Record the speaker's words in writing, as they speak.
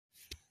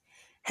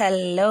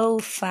Hello,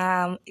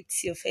 fam.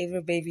 It's your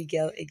favorite baby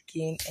girl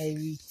again,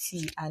 Eri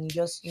T. And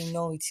just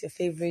it's your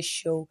favorite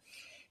show,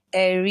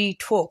 Eri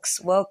Talks.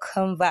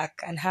 Welcome back.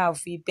 And how have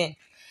you been?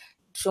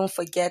 Don't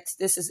forget,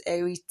 this is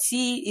Eri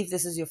T. If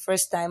this is your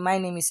first time, my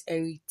name is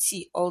Eri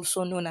T,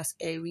 also known as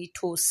Eri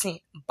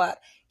Tosin. But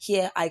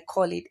here I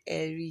call it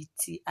Eri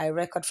T. I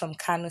record from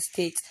Kano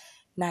State,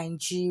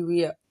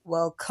 Nigeria.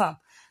 Welcome.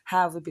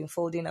 How have we been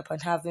folding up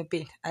and have we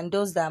been? And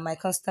those that are my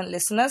constant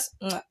listeners,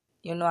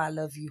 you know I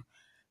love you.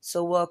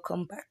 So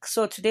welcome back.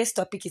 So today's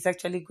topic is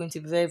actually going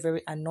to be very,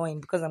 very annoying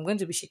because I'm going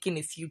to be shaking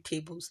a few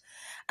tables.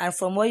 And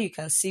from what you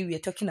can see, we are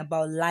talking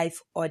about life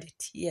audit.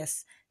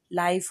 Yes,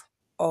 life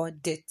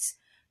audit.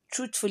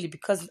 Truthfully,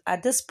 because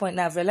at this point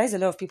now I've realized a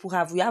lot of people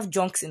we have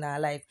junks in our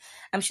life.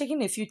 I'm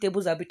shaking a few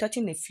tables, I'll be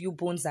touching a few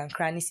bones and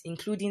crannies,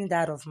 including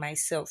that of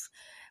myself.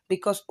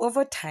 Because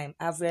over time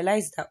I've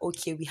realized that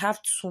we have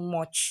too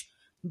much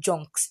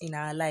junks in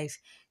our life.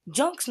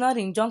 Junks not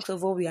in junks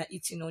of what we are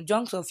eating, or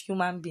junks of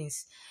human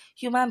beings.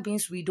 Human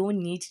beings we don't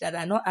need, that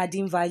are not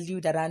adding value,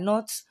 that are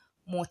not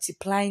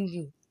multiplying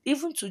you.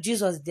 Even to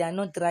Jesus, they are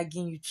not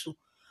dragging you to.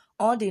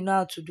 All they know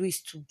how to do is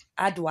to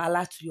add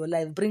wala to your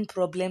life, bring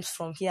problems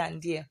from here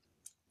and there.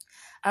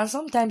 And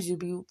sometimes you'll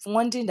be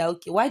wondering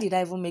that, why did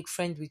I even make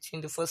friends with you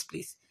in the first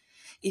place?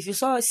 If you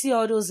see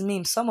all those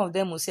memes, some of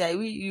them will say,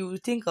 you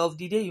think of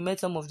the day you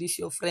met some of this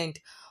your friend,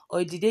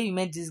 or the day you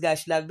met this guy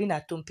should have been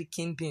at home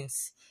picking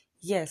beans.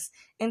 Yes,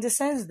 in the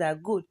sense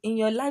that good, in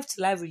your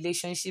life-to-life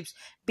relationships,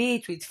 be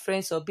it with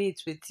friends or be it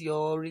with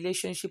your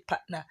relationship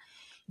partner,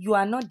 you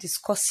are not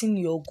discussing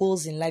your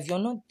goals in life.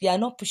 They are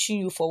not pushing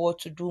you forward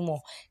to do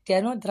more. They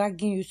are not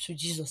dragging you to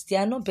Jesus. They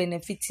are not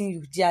benefiting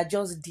you. They are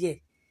just there.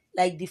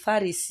 Like the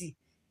Pharisee.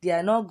 They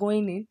are not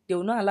going in. They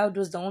will not allow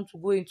those that want to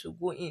go in to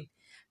go in.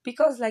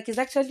 Because it's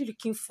actually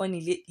looking funny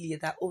lately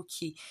that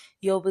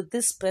you're with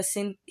this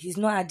person, he's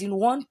not adding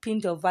one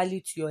pinch of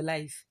value to your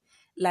life.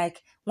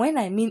 Like, when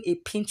I mean a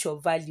pinch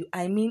of value,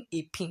 I mean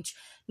a pinch.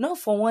 Not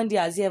for one day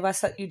has he ever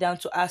sat you down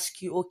to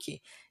ask you,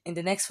 in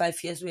the next 5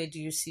 years, where do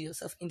you see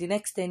yourself? In the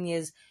next 10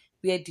 years,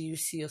 where do you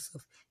see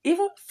yourself?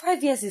 Even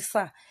 5 years is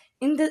far.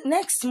 In the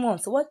next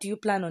month, what do you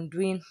plan on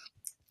doing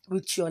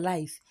with your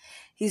life?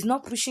 He's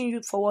not pushing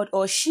you forward,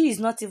 or she is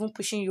not even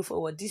pushing you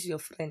forward. This is your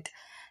friend.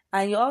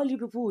 And all you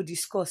people will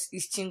discuss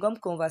is chingum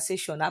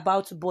conversation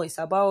about boys,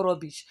 about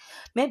rubbish.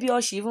 Maybe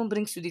all she even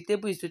brings to the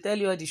table is to tell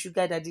you all the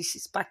sugar daddy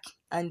she's packing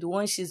and the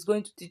one she's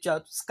going to teach you how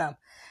to scam.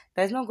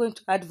 That is not going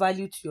to add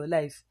value to your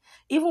life.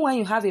 Even when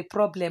you have a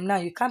problem now,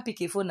 you can't pick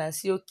a phone and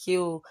say,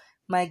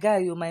 my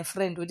guy, my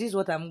friend, this is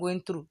what I'm going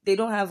through. They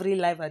don't have real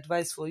life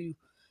advice for you.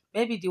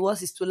 Maybe the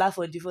worst is to laugh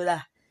on the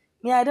phone.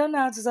 Me, I don't know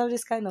how to solve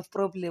this kind of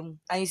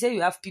problem. And you say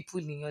you have people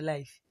in your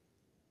life.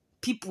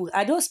 People,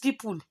 are those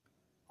people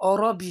or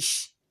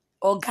rubbish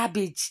or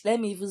garbage? Let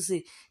me even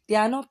say, they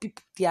are not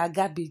people, they are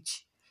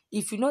garbage.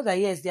 If you know that,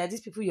 yes, there are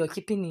these people you're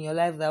keeping in your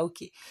life that,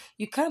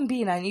 you can't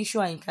be in an issue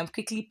and you can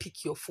quickly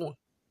pick your phone.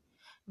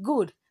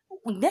 Good.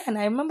 Then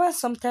I remember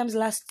sometimes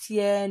last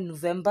year,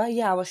 November,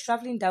 I was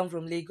traveling down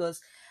from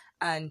Lagos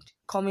and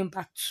coming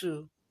back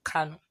to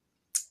Kano.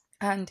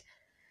 And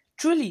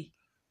truly,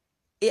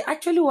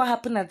 what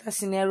happened at that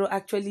scenario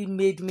actually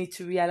made me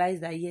to realize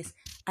that, yes,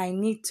 I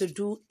need to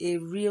do a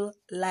real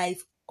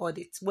life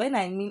audit. When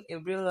I mean a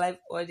real life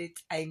audit,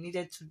 I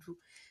needed to do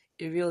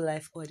a real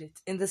life audit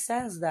in the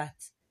sense that,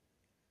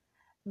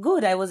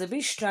 good, I was a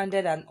bit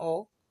stranded and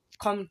all,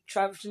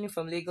 traveling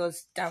from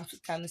Lagos down to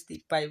Kano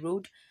State by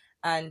road.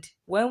 And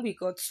when we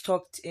got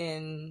stuck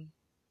in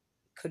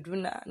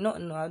Kaduna, no,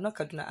 not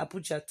Kaduna,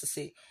 Abuja to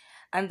say,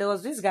 and there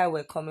was this guy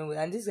we're coming with,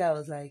 and this guy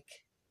was like,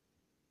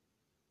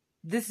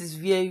 this is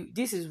where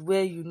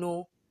you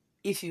know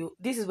the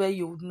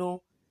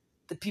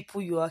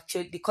people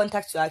the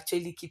contacts you're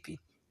actually keeping,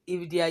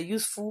 if they are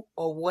useful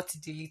or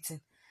worth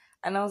deleting.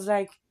 And I was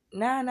like,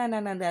 nah.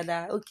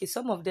 Okay,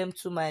 some of them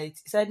too might.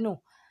 He said,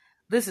 no,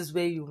 this is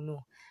where you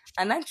know.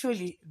 And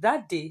actually,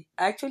 that day,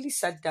 I actually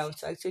sat down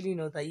to actually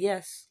know that,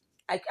 yes,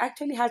 I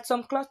actually had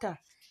some clutter.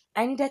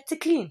 I needed to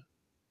clean.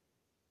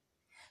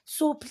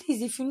 So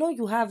please, if you know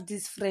you have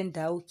this friend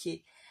that,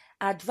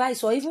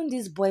 advice, or even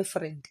this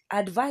boyfriend,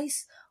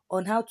 advice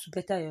on how to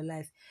better your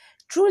life.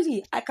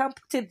 Truly, I can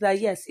put it that,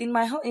 yes, in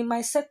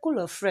my circle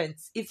of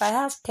friends, if I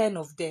have 10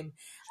 of them,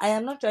 I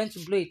am not trying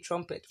to blow a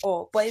trumpet,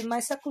 but in my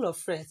circle of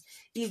friends,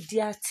 if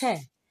there are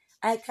 10,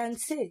 I can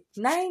say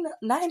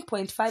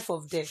 9.5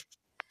 of them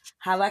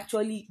have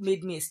actually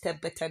made me a step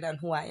better than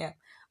who I am.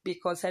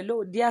 Because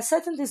hello, there are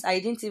certain things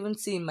I didn't even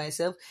see in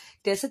myself.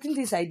 There are certain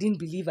things I didn't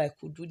believe I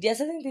could do. There are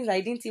certain things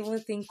I didn't even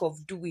think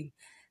of doing.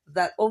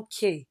 That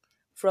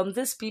from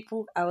these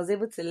people, I was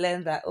able to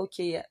learn that,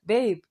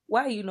 babe,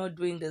 why are you not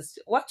doing this?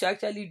 What you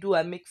actually do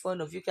and make fun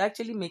of, you can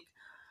actually make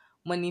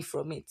money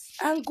from it.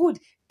 And good,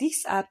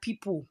 these are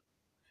people.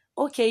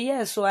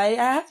 So I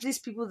have these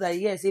people that,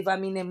 yes, if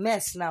I'm in a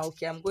mess now,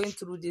 I'm going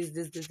through this,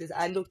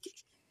 and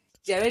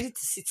they're ready to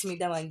sit me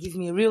down and give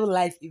me real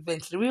life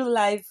events, real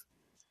life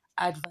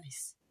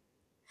advice.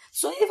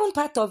 So even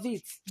part of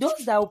it,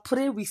 those that will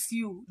pray with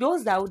you,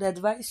 those that would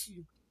advise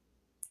you,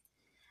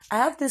 I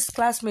have this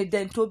classmate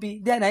then,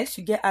 Toby. Then I used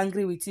to get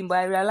angry with him, but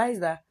I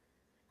realized that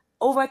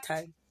over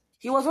time,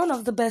 he was one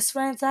of the best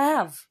friends I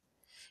have.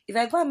 If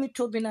I go and meet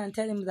Toby now and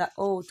tell him that,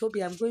 oh,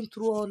 Toby, I'm going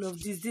through all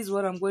of this is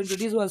what I'm going through,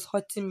 this was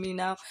hurting me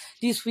now,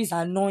 this is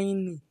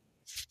annoying me.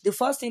 The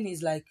first thing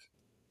is like,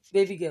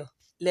 baby girl,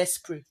 let's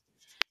pray.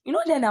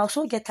 Then I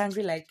also get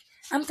angry, like,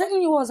 I'm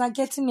telling you what's not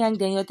getting me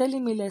angry, and you're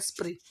telling me let's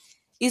pray.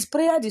 Is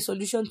prayer the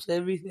solution to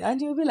everything? And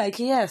you'll be like,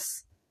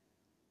 yes.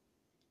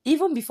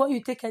 Even before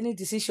you take any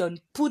decision,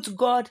 put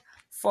God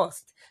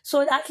first.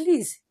 So at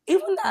least,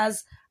 even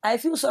as I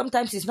feel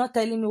sometimes he's not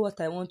telling me what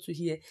I want to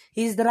hear,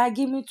 he's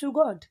dragging me to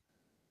God.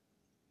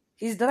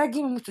 He's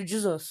dragging me to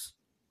Jesus.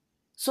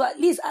 So at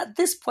least at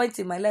this point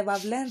in my life,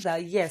 I've learned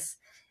that yes,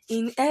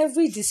 in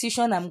every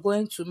decision I'm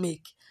going to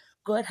make,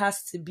 God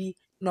has to be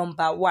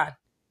number one.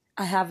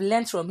 I have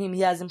learned from him.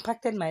 He has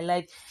impacted my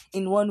life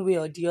in one way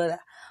or the other.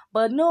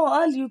 But no,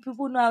 all you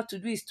people know how to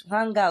do is to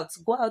hang out,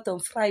 go out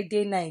on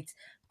Friday night,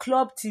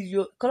 club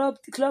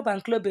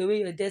and club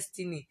away your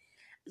destiny.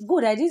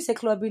 Good, I didn't say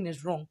clubbing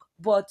is wrong,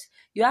 but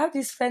you have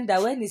this friend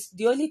that when it's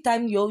the only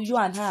time you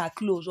and her are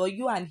close or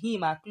you and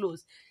him are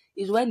close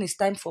is when it's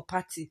time for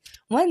party.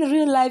 When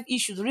real life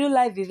issues, real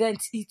life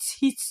events, it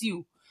hits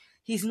you.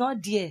 He's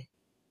not there.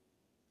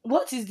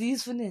 What is the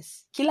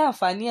usefulness? Killer and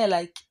Fania,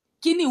 like,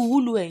 kini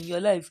wulu in your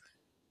life.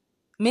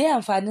 May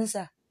and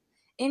Fanisa.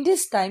 In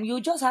this time, you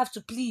just have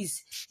to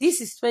please.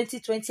 This is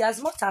 2020,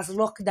 as much as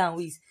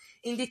lockdown is.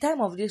 In the time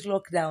of this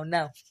lockdown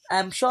now,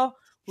 I'm sure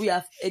we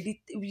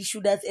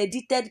should have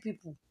edited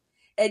people.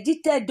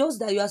 Edited those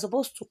that you are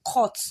supposed to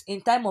cut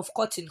in time of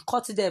cutting,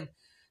 cut them.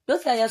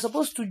 Those that you are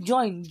supposed to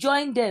join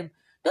them.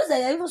 Those that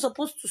you are even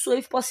supposed to sew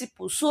if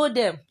possible, sew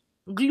them,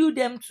 glue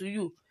them to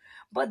you.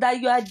 But that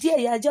you are there,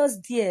 you are just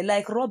there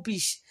like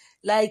rubbish,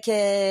 like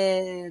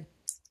stagnant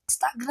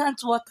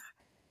water.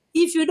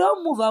 If you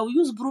don't move, I will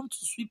use broom to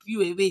sweep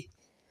you away.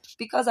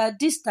 Because at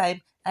this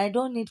time, I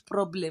don't need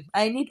problem.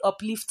 I need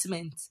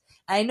upliftment.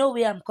 I know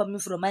where I'm coming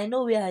from. I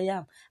know where I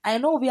am. I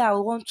know where I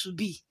want to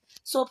be.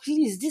 So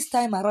please, this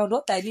time around,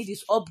 what I need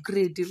is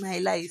upgrade in my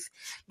life.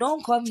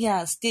 Don't come here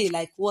and stay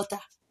like water.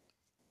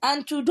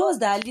 And to those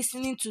that are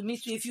listening to me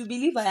too, if you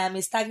believe I am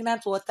a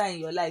stagnant water in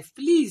your life,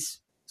 please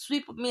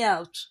sweep me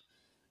out.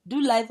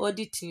 Do life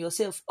auditing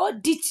yourself.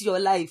 Audit your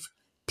life.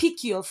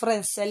 Pick your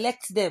friends.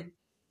 Select them.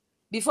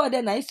 Before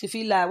then, I used to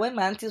feel like when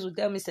my aunties would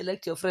tell me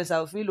select your friends, I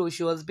would feel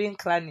she was being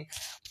cranny.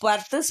 But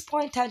at this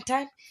point in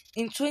time,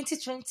 in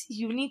 2020,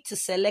 you need to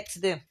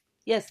select them.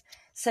 Yes,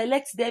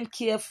 select them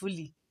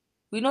carefully.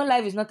 We know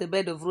life is not a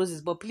bed of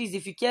roses, but please,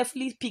 if you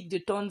carefully pick the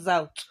thorns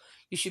out,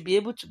 you should be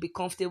able to be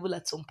comfortable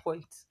at some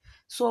point.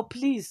 So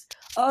please,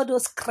 all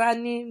those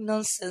cranny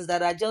nonsense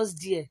that are just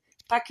there,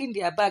 packing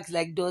their bags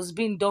like those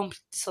being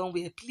dumped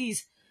somewhere,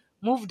 please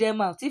move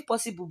them out. If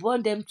possible,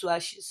 burn them to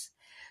ashes.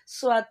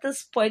 So at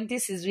this point,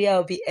 this is where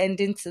I'll be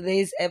ending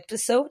today's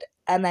episode,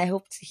 and I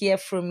hope to hear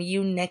from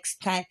you next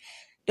time.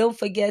 Don't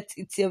forget,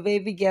 it's your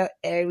baby girl,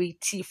 Eri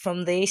T,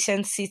 from the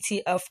Asian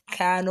city of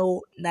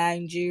Kano,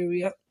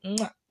 Nigeria.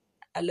 Mwah.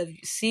 I love you.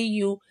 See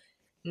you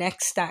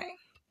next time.